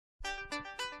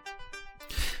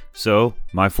So,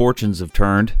 my fortunes have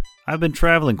turned. I've been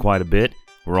traveling quite a bit.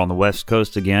 We're on the West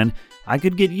Coast again. I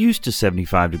could get used to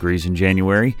 75 degrees in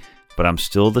January, but I'm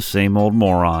still the same old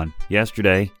moron.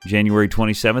 Yesterday, January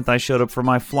 27th, I showed up for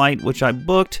my flight, which I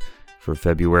booked for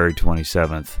February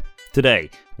 27th. Today,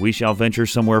 we shall venture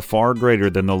somewhere far greater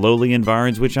than the lowly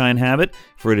environs which I inhabit,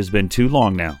 for it has been too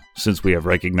long now since we have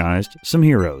recognized some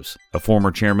heroes. A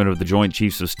former chairman of the Joint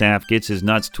Chiefs of Staff gets his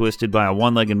nuts twisted by a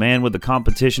one-legged man with a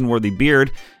competition-worthy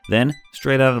beard. Then,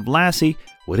 straight out of Lassie,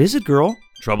 what is it, girl?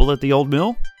 Trouble at the old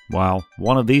mill? While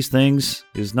one of these things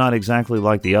is not exactly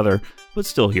like the other, but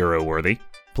still hero-worthy.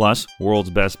 Plus, World's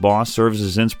Best Boss serves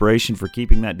as inspiration for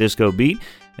keeping that disco beat.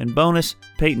 And bonus,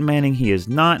 Peyton Manning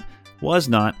was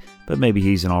not, but maybe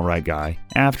he's an alright guy,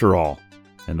 after all.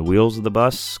 And the wheels of the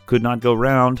bus could not go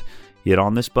round, yet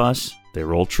on this bus, they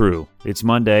roll true. It's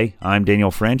Monday, I'm Daniel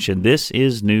French, and this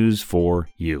is News for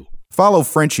You. Follow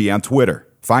Frenchie on Twitter.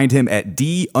 Find him at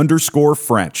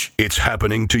D_French. It's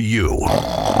happening to you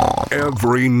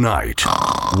every night.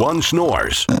 One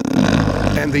snores,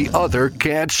 and the other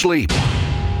can't sleep.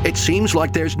 It seems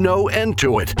like there's no end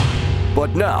to it.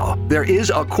 But now, there is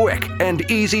a quick and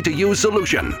easy-to-use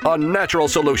solution. A natural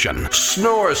solution.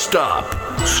 Snore Stop.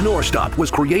 Snore Stop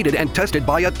was created and tested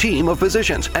by a team of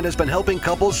physicians and has been helping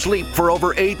couples sleep for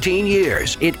over 18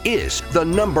 years. It is the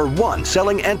 #1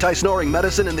 selling anti-snoring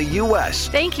medicine in the U.S.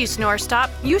 Thank you, Snore Stop.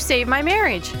 You saved my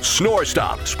marriage. Snore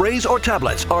Stop sprays or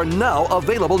tablets are now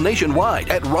available nationwide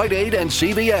at Rite Aid and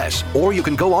CVS. Or you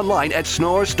can go online at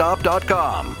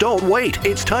snorestop.com. Don't wait.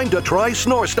 It's time to try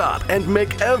Snore Stop and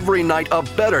make every night a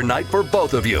better night for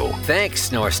both of you. Thanks,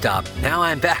 Snore Stop. Now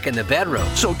I'm back in the bedroom.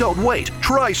 So don't wait.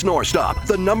 Try Snore Stop,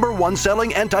 the #1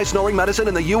 selling anti-snoring medicine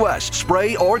in the U.S.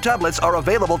 Spray or tablets are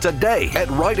available today at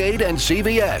Rite Aid and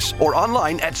CVS or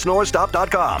online at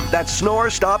snorestop.com. That's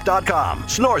snorestop.com.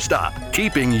 Snore Stop,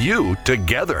 keeping you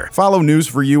together. Follow News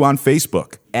for You on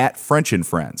Facebook at French and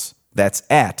Friends. That's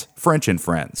at French and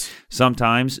Friends.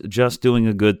 Sometimes just doing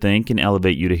a good thing can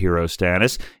elevate you to hero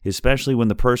status, especially when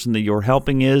the person that you're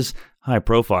helping is high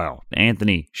profile.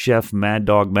 Anthony Chef Mad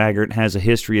Dog Maggart has a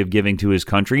history of giving to his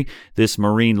country. This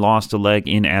Marine lost a leg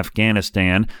in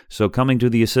Afghanistan, so coming to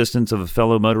the assistance of a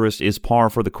fellow motorist is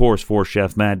par for the course for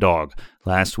Chef Mad Dog.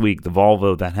 Last week, the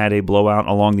Volvo that had a blowout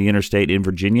along the interstate in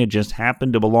Virginia just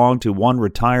happened to belong to one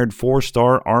retired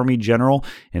 4-star Army general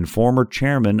and former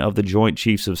chairman of the Joint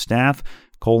Chiefs of Staff,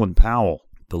 Colin Powell.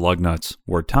 The lug nuts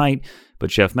were tight, but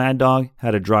Chef Mad Dog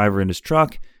had a driver in his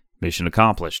truck. Mission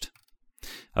accomplished.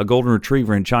 A golden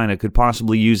retriever in China could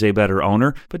possibly use a better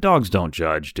owner, but dogs don't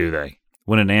judge, do they?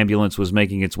 When an ambulance was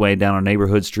making its way down a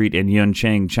neighborhood street in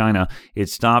Yuncheng, China, it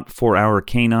stopped for our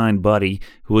canine buddy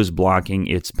who was blocking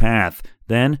its path.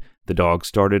 Then the dog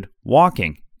started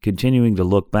walking, continuing to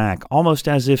look back, almost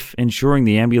as if ensuring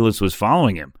the ambulance was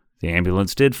following him. The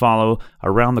ambulance did follow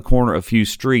around the corner a few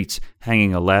streets,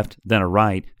 hanging a left, then a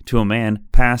right, to a man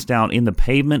passed out in the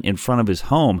pavement in front of his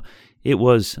home. It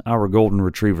was our golden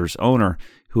retriever's owner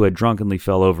who had drunkenly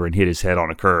fell over and hit his head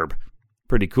on a curb.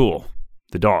 Pretty cool.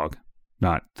 The dog,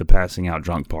 not the passing out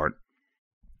drunk part.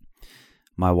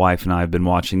 My wife and I have been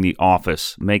watching The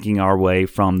Office, making our way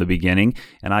from the beginning,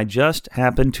 and I just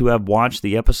happened to have watched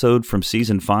the episode from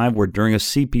Season 5 where during a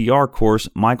CPR course,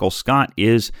 Michael Scott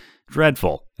is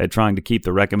dreadful at trying to keep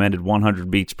the recommended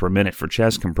 100 beats per minute for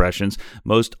chest compressions,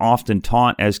 most often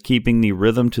taught as keeping the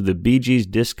rhythm to the Bee Gees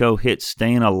disco hit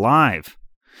Stayin' Alive.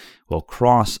 Well,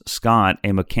 Cross Scott,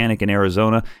 a mechanic in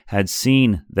Arizona, had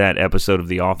seen that episode of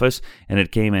The Office, and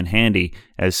it came in handy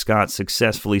as Scott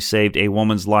successfully saved a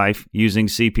woman's life using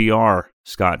CPR.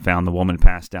 Scott found the woman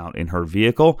passed out in her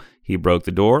vehicle. He broke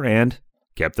the door and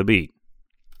kept the beat.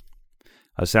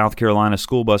 A South Carolina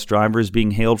school bus driver is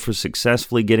being hailed for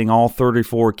successfully getting all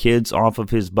 34 kids off of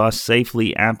his bus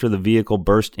safely after the vehicle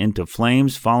burst into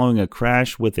flames following a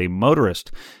crash with a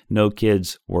motorist. No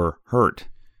kids were hurt.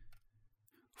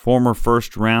 Former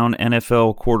first-round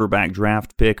NFL quarterback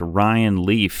draft pick Ryan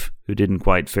Leaf, who didn't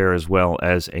quite fare as well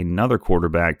as another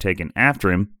quarterback taken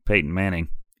after him, Peyton Manning,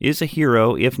 is a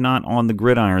hero, if not on the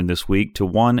gridiron this week, to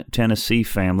one Tennessee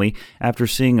family after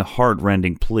seeing a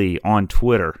heart-rending plea on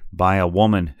Twitter by a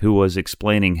woman who was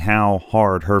explaining how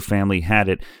hard her family had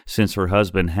it since her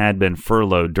husband had been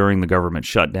furloughed during the government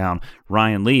shutdown.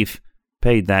 Ryan Leaf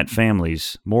paid that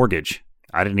family's mortgage.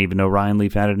 I didn't even know Ryan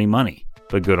Leaf had any money,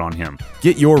 but good on him.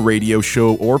 Get your radio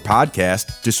show or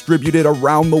podcast distributed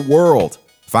around the world.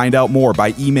 Find out more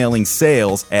by emailing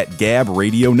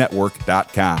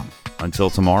sales@gabradionetwork.com. Until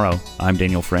tomorrow, I'm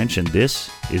Daniel French, and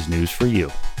this is News for You.